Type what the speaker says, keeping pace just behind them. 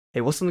Hey,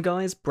 what's up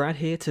guys, Brad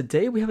here.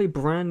 Today we have a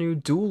brand new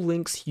Duel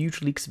Links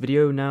Huge Leaks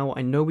video. Now,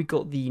 I know we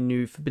got the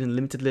new Forbidden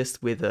Limited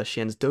list with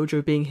Shien's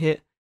Dojo being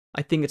hit.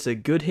 I think it's a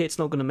good hit. It's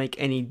not going to make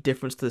any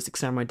difference to the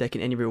Six Samurai deck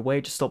in any real way.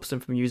 It just stops them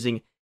from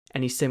using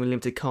any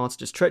semi-limited cards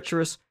such as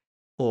Treacherous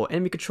or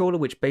Enemy Controller,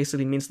 which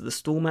basically means that the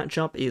stall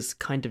matchup is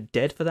kind of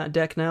dead for that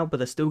deck now, but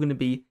they're still going to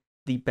be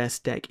the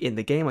best deck in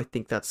the game. I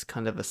think that's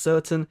kind of a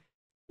certain.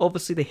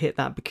 Obviously, they hit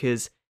that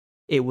because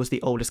it was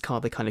the oldest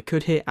card they kind of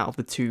could hit out of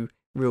the two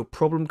real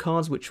problem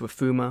cards, which were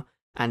Fuma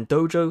and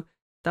Dojo.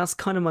 That's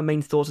kind of my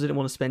main thoughts. I didn't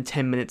want to spend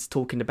 10 minutes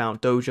talking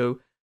about Dojo,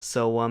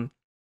 so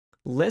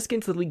let's get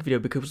into the league video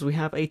because we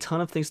have a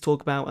ton of things to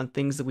talk about and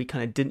things that we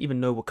kind of didn't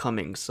even know were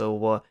coming,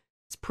 so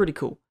it's pretty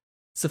cool.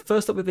 So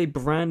first up, with a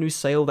brand new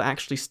sale that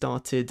actually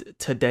started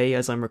today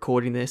as I'm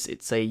recording this.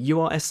 It's a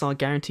URSR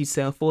guaranteed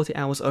sale, 40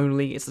 hours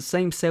only. It's the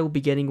same sale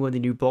beginning when the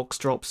new box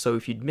drops, so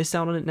if you'd miss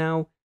out on it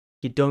now,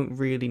 you don't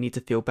really need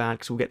to feel bad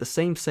because we'll get the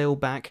same sale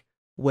back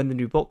when the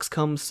new box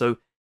comes, so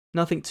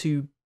nothing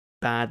too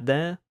bad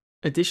there.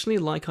 Additionally,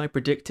 like I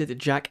predicted,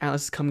 Jack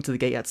Alice is coming to the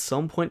gate at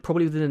some point,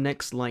 probably within the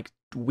next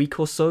week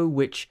or so,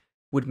 which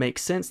would make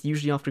sense.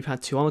 Usually after we've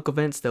had two unlock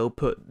events, they'll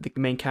put the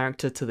main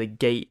character to the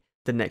gate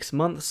the next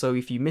month, so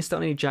if you missed out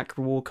on any Jack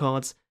reward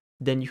cards,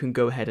 then you can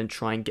go ahead and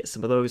try and get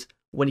some of those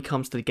when he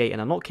comes to the gate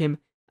and unlock him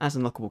as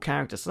an unlockable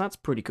character, so that's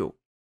pretty cool.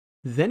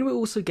 Then we're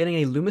also getting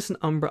a Lumis and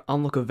Umbra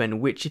unlock event,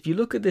 which, if you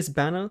look at this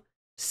banner,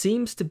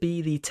 seems to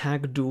be the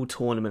Tag Duel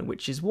Tournament,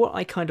 which is what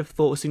I kind of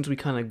thought as soon as we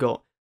kind of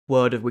got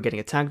word of we're getting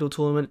a Tag Duel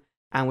Tournament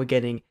and we're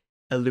getting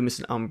a Lumis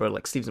and Umbra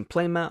like sleeves and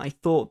playmat. I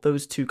thought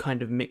those two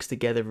kind of mixed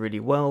together really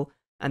well,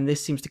 and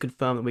this seems to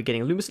confirm that we're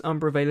getting a Lumis and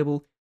Umbra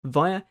available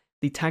via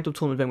the Tag Duel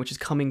Tournament event, which is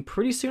coming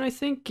pretty soon, I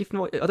think. If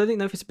not, I don't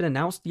know if it's been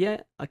announced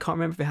yet. I can't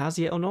remember if it has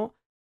yet or not,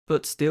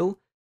 but still,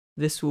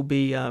 this will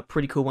be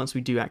pretty cool once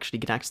we do actually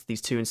get access to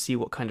these two and see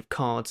what kind of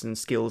cards and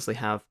skills they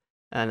have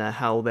and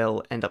how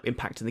they'll end up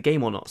impacting the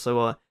game or not.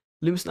 So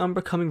Lumis and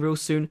Umbra coming real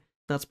soon,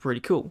 that's pretty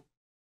cool.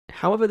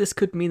 However, this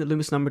could mean that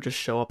Lumis and Umbra just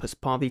show up as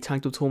part of the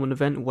Tag Duel Tournament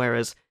event,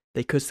 whereas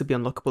they could still be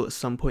unlockable at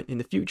some point in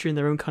the future in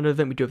their own kind of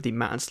event. We do have the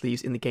mat and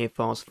sleeves in the game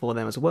files for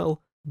them as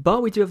well.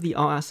 But we do have the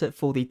art asset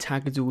for the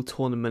Tag Duel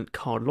Tournament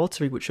card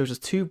lottery, which shows us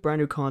two brand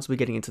new cards we're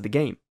getting into the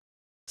game.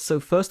 So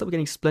first up, we're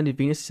getting Splendid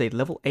Venus. It's a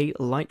level 8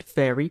 light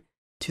fairy,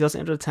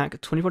 2800 attack,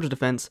 2400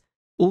 defense.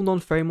 All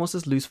non-fairy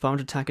monsters lose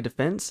 500 attack and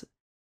defense,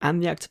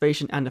 and the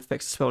activation and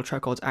effects of spell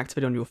track cards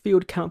activated on your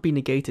field cannot be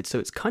negated, so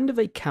it's kind of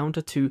a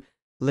counter to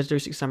Legendary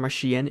Six Samurai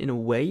Shien in a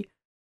way,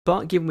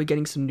 but given we're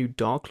getting some new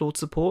Dark Lord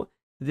support,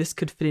 this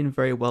could fit in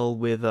very well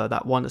with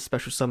that one that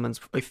special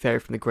summons a fairy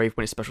from the grave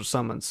when it's special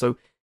summoned, so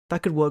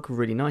that could work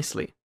really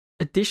nicely.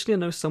 Additionally, I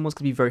know someone's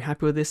going to be very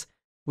happy with this.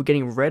 We're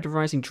getting Red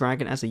Rising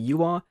Dragon as a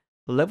UR,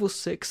 level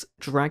 6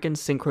 Dragon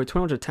Synchro,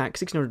 1200 attack,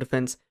 1600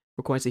 defense,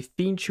 requires a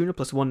Fiend Tuner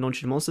plus 1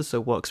 non-tuner monster,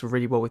 so works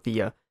really well with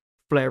the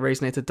Flare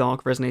Resonator,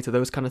 Dark Resonator,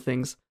 those kind of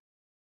things.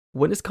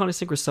 When this card is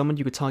synchro summoned,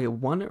 you could target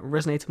one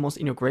Resonator monster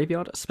in your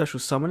graveyard, special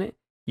summon it.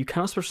 You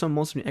cannot special summon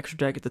monster in your extra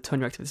deck at the turn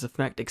you activate this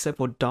effect, except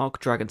for Dark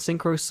Dragon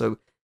Synchro, so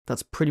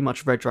that's pretty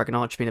much Red Dragon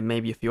Archfiend and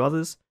maybe a few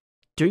others.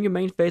 During your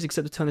main phase,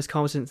 except to turn this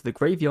card into the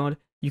graveyard,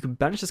 you can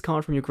banish this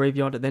card from your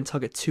graveyard and then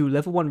target two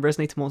level 1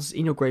 Resonator monsters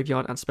in your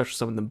graveyard and special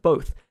summon them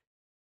both.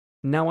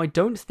 Now, I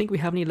don't think we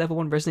have any level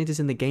 1 Resonators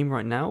in the game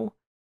right now.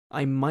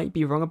 I might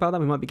be wrong about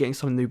that, we might be getting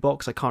some in the new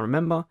box, I can't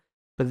remember.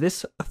 But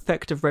this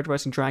effect of Red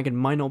Rising Dragon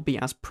might not be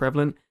as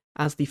prevalent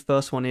as the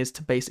first one is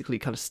to basically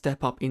kind of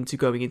step up into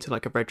going into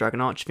like a Red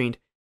Dragon Archfiend,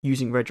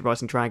 using Red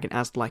Rising Dragon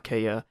as like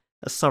a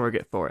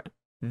surrogate for it.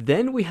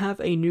 Then we have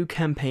a new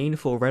campaign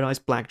for Red Eyes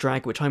Black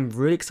Drag, which I'm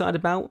really excited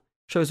about.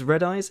 Shows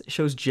Red Eyes,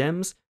 shows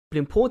gems, but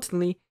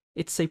importantly,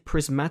 it's a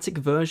prismatic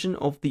version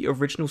of the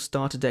original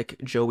starter deck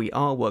Joey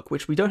artwork,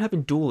 which we don't have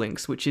in Duel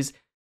Links, which is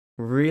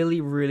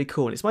really, really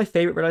cool. And it's my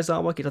favorite Red Eyes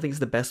artwork. I think it's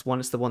the best one.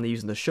 It's the one they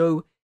use in the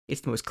show.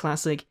 It's the most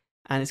classic.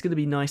 And it's going to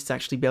be nice to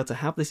actually be able to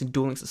have this in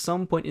Duel Links at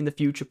some point in the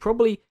future,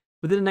 probably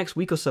within the next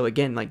week or so.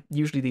 Again, like,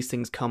 usually these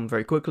things come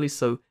very quickly,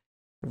 so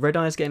Red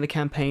Eyes getting a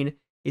campaign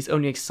is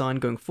only a sign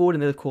going forward,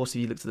 and then of course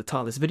if you look to the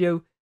title of this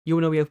video, you'll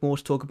know we have more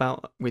to talk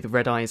about with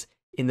Red Eyes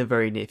in the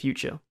very near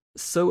future.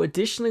 So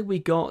additionally, we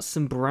got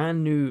some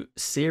brand new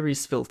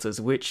series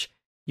filters, which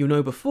you'll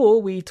know before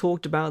we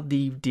talked about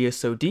the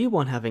DSOD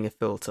one having a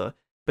filter,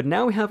 but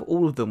now we have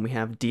all of them. We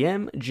have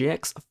DM,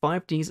 GX,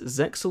 5Ds,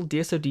 Zexal,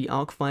 DSOD,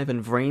 Arc 5,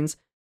 and Vrains.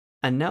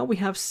 And now we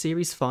have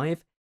Series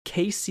 5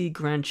 KC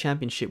Grand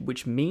Championship,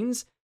 which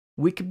means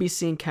we could be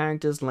seeing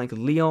characters like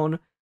Leon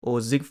or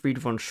Siegfried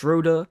von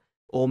Schroeder,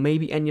 or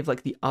maybe any of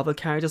like the other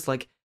characters.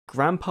 Like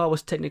Grandpa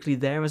was technically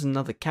there as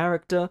another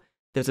character.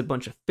 There's a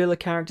bunch of filler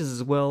characters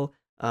as well.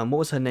 What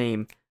was her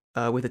name?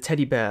 With a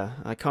teddy bear.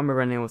 I can't remember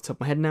her name off the top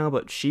of my head now,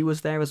 but she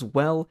was there as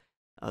well.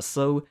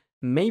 So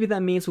maybe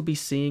that means we'll be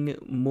seeing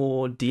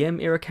more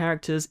DM era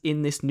characters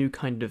in this new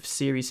kind of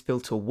series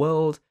filter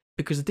world,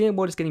 because the DM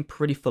world is getting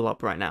pretty full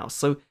up right now.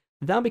 So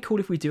that'd be cool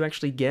if we do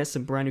actually get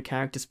some brand new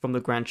characters from the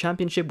Grand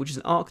Championship, which is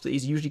an arc that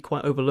is usually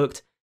quite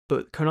overlooked,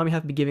 but Konami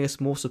have been giving us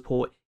more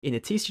support in the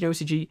TCG and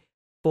OCG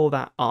for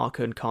that arc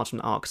and cards from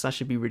the arc, so that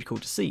should be really cool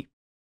to see.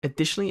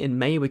 Additionally, in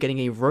May, we're getting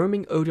a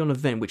roaming Odion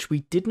event, which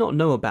we did not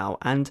know about,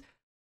 and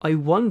I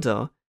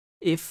wonder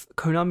if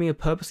Konami are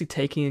purposely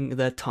taking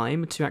their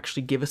time to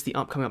actually give us the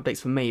upcoming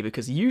updates for May,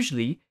 because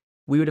usually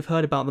we would have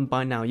heard about them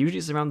by now. Usually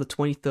it's around the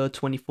 23rd,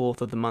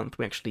 24th of the month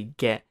we actually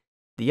get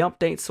the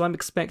updates, so I'm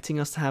expecting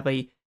us to have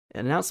an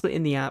announcement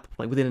in the app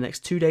like within the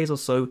next 2 days or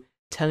so,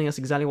 telling us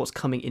exactly what's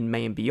coming in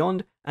May and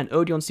beyond, and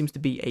Odion seems to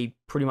be a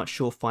pretty much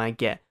surefire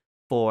get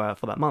for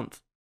that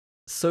month.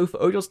 So for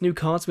Odion's new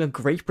cards, we have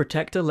Great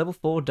Protector, level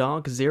 4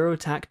 Dark, 0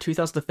 attack,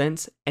 2000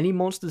 defense. Any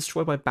monster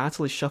destroyed by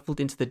battle is shuffled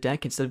into the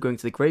deck instead of going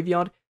to the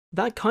graveyard.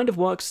 That kind of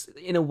works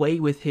in a way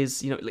with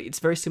his, it's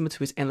very similar to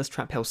his Endless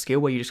Trap Hell skill,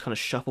 where you just kind of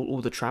shuffle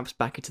all the traps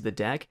back into the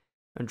deck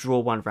and draw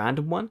one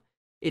random one.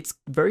 It's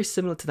very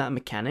similar to that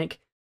mechanic,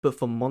 but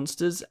for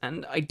monsters,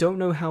 and I don't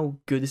know how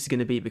good this is going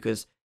to be,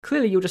 because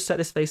clearly you'll just set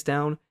this face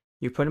down,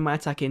 you put my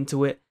attack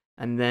into it,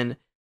 and then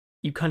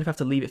you kind of have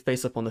to leave it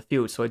face up on the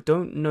field, so I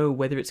don't know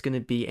whether it's going to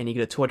be any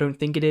good at all. I don't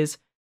think it is,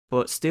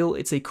 but still,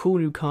 it's a cool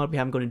new card. We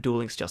haven't got in Duel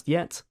Links just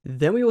yet.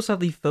 Then we also have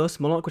the first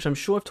Monarch, which I'm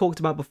sure I've talked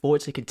about before.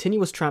 It's a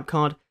continuous trap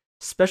card.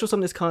 Special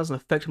summon this card as an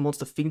effect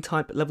monster fiend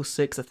type, level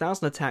 6,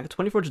 1000 attack,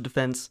 2400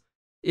 defense.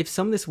 If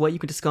summoned this way, you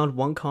can discard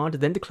one card,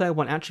 then declare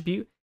one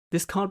attribute.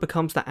 This card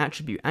becomes that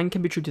attribute and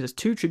can be treated as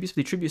 2 tributes for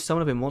the tribute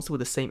summon of a monster with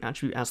the same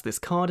attribute as this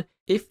card.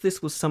 If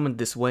this was summoned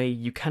this way,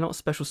 you cannot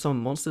special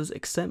summon monsters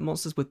except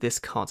monsters with this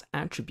card's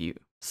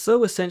attribute.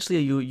 So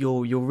essentially,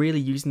 you're really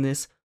using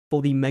this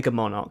for the Mega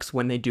Monarchs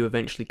when they do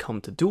eventually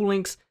come to Duel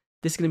Links.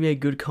 This is going to be a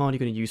good card you're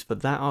going to use for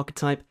that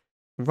archetype.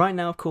 Right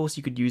now, of course,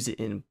 you could use it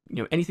in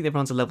anything that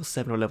runs a level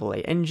 7 or level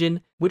 8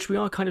 engine, which we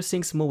are kind of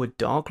seeing some more with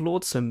Dark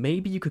Lord, so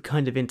maybe you could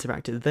kind of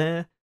interact it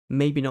there,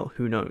 maybe not,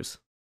 who knows.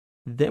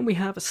 Then we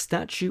have a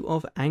Statue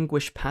of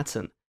Anguish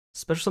pattern.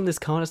 Special summon this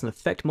card as an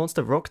effect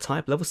monster rock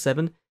type, level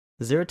 7,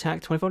 0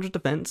 attack, 2400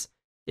 defense.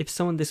 If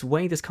summoned this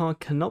way, this card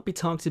cannot be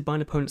targeted by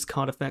an opponent's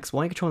card effects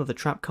while you control the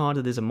trap card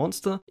that is a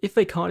monster. If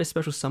a card is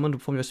special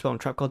summoned from your spell and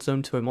trap card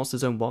zone to a monster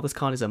zone while this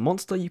card is a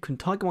monster, you can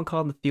target one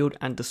card on the field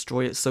and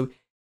destroy it. So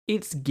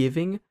it's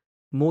giving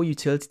more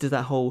utility to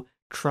that whole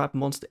trap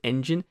monster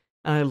engine.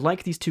 And I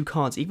like these two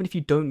cards, even if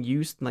you don't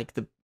use like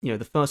the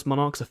first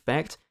Monarch's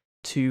effect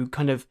to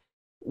kind of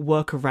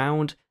work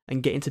around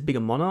and get into bigger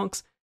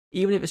Monarchs.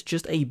 Even if it's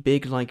just a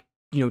big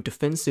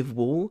defensive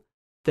wall,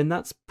 then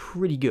that's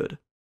pretty good.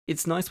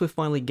 It's nice we're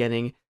finally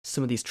getting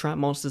some of these trap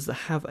monsters that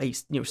have a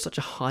such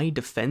a high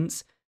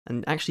defense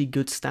and actually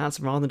good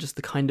stats rather than just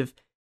the kind of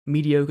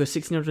mediocre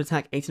 1600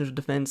 attack, 1800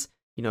 defense,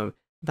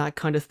 that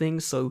kind of thing.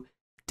 So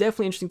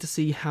definitely interesting to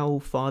see how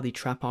far the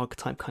trap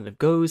archetype kind of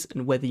goes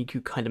and whether you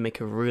could kind of make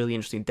a really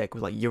interesting deck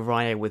with like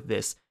Uriah with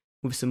this,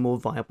 with some more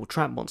viable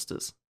trap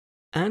monsters.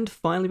 And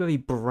finally, we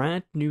have a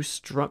brand new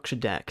structure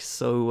deck.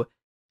 So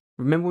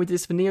remember we did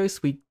this for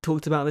Neos? We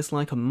talked about this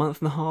like a month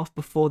and a half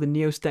before the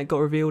Neos deck got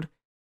revealed.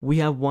 We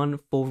have one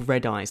for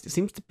Red Eyes. It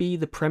seems to be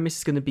the premise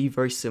is going to be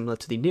very similar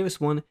to the newest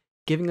one,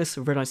 giving us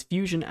Red Eyes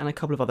Fusion and a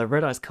couple of other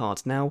Red Eyes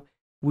cards. Now,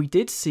 we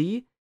did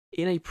see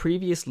in a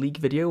previous league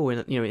video, or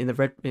in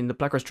the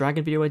Black Rose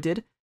Dragon video I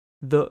did,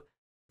 that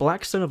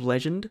Blackstone of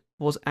Legend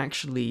was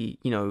actually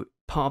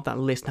part of that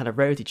list and had a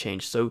rarity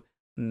change. So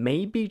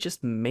maybe,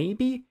 just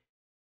maybe,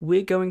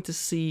 we're going to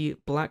see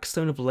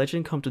Blackstone of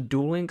Legend come to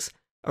Duel Links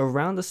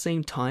around the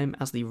same time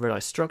as the Red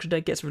Eyes structure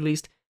deck gets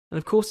released. And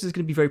of course, this is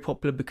going to be very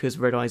popular because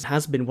Red Eyes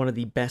has been one of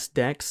the best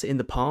decks in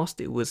the past.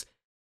 It was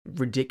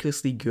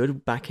ridiculously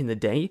good back in the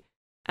day.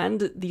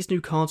 And these new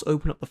cards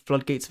open up the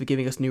floodgates for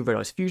giving us new Red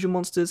Eyes Fusion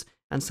monsters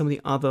and some of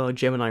the other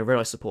Gemini Red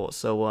Eyes support.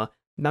 So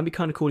that'd be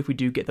kind of cool if we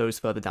do get those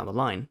further down the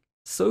line.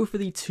 So for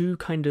the two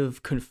kind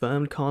of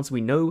confirmed cards we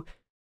know,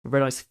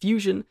 Red Eyes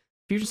Fusion.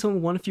 Fusion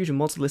summon one fusion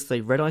monster lists a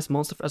Red Eyes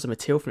monster as a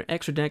material from your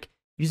extra deck,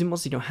 using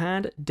monsters in your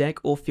hand, deck,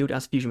 or field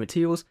as fusion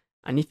materials.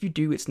 And if you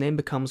do, its name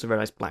becomes a Red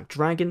Eyes Black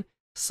Dragon.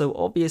 So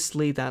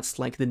obviously that's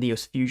like the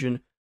Neos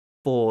Fusion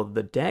for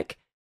the deck,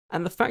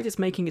 and the fact it's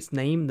making its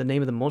name, the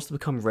name of the monster,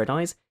 become Red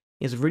Eyes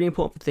is really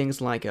important for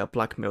things like a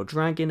Black Male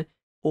Dragon,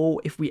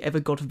 or if we ever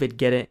God forbid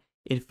get it,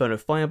 Inferno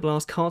Fire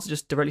Blast, cards that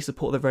just directly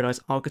support the Red Eyes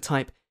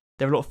archetype.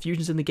 There are a lot of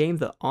fusions in the game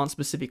that aren't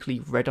specifically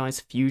Red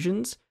Eyes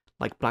fusions,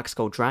 like Black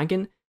Skull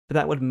Dragon, but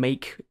that would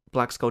make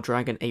Black Skull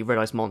Dragon a Red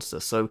Eyes monster,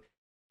 so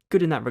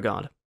good in that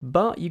regard.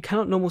 But you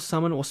cannot normal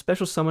summon or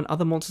special summon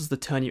other monsters the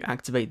turn you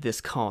activate this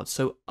card.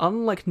 So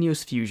unlike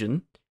Neos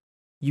Fusion,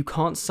 you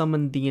can't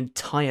summon the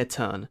entire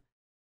turn.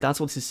 That's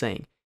what this is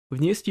saying.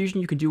 With Neos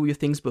Fusion, you can do all your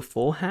things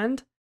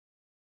beforehand,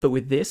 but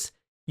with this,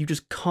 you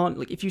just can't,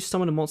 like if you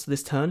summon a monster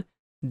this turn,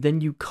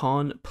 then you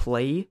can't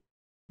play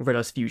Red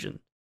Eyes Fusion.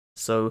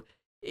 So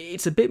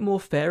it's a bit more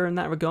fair in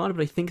that regard,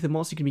 but I think the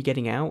monsters you can be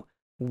getting out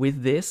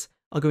with this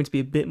are going to be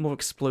a bit more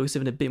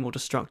explosive and a bit more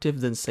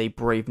destructive than, say,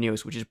 Brave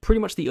Neos, which is pretty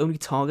much the only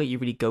target you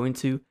really go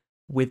into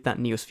with that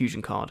Neos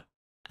Fusion card.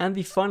 And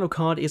the final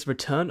card is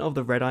Return of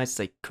the Red Eyes.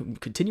 It's a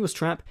continuous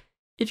trap.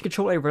 If you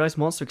control a Red Eyes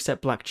monster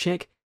except Black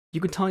Chick,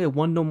 you can target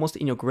one normal monster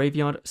in your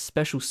graveyard,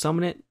 special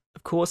summon it.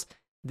 Of course,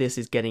 this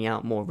is getting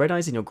out more Red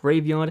Eyes in your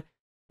graveyard,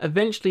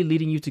 eventually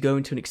leading you to go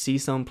into an Exceed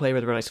Summon play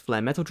with the Red Eyes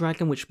Flare Metal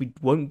Dragon, which we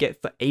won't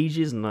get for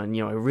ages, and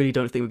I really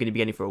don't think we're going to be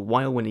getting for a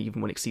while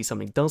even when Exceed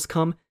Summoning does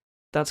come.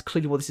 That's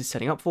clearly what this is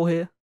setting up for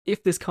here.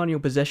 If this card in your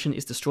possession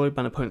is destroyed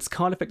by an opponent's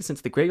card effect and sent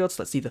to the graveyard,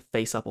 so that's either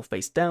face up or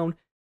face down,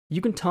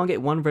 you can target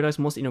one Red Eyes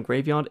monster in your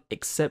graveyard,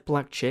 except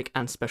Black Chick,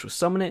 and special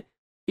summon it.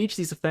 Each of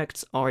these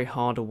effects are a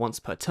harder once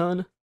per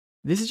turn.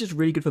 This is just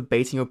really good for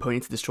baiting your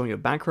opponent to destroying your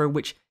back row,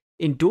 which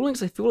in Duel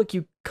Links I feel like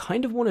you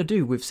kind of want to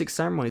do with 6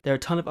 Samurai. There are a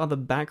ton of other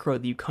back row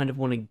that you kind of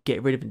want to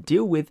get rid of and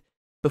deal with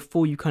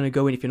before you kind of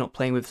go in if you're not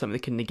playing with something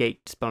that can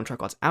negate spell and trap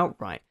cards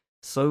outright.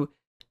 So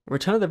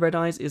Return of the Red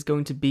Eyes is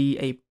going to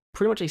be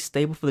pretty much a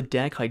staple for the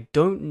deck. I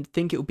don't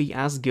think it will be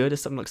as good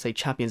as something like, say,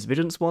 Champion's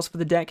Vigilance was for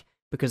the deck,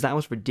 because that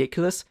was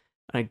ridiculous,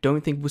 and I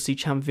don't think we'll see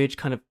Champ Vig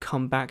kind of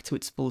come back to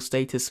its full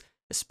status,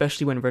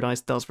 especially when Red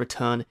Eyes does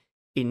return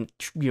in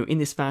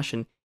this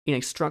fashion, in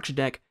a structured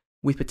deck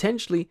with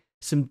potentially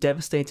some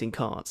devastating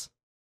cards.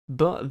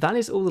 But that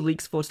is all the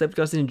leaks for today. If you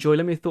guys did enjoy, let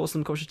me know your thoughts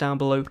in the comments down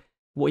below.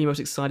 What are you most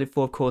excited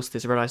for? Of course,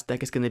 this Red Eyes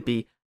deck is going to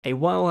be a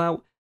while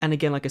out. And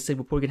again, like I said,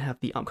 we're probably going to have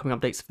the upcoming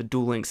updates for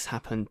Duel Links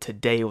happen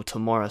today or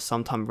tomorrow,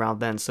 sometime around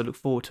then. So look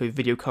forward to a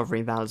video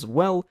covering that as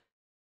well.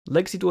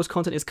 Legacy Duels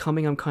content is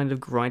coming. I'm kind of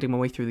grinding my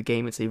way through the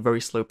game. It's a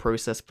very slow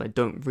process, but I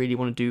don't really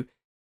want to do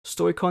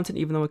story content,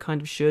 even though I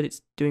kind of should.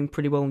 It's doing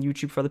pretty well on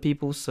YouTube for other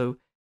people, so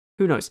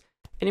who knows.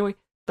 Anyway,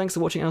 thanks for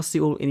watching. I'll see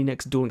you all in the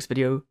next Duel Links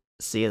video.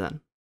 See you then.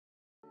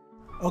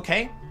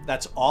 Okay,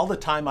 that's all the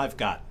time I've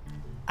got.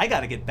 I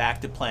gotta get back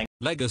to playing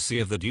Legacy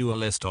of the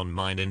Duelist on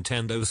my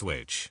Nintendo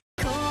Switch.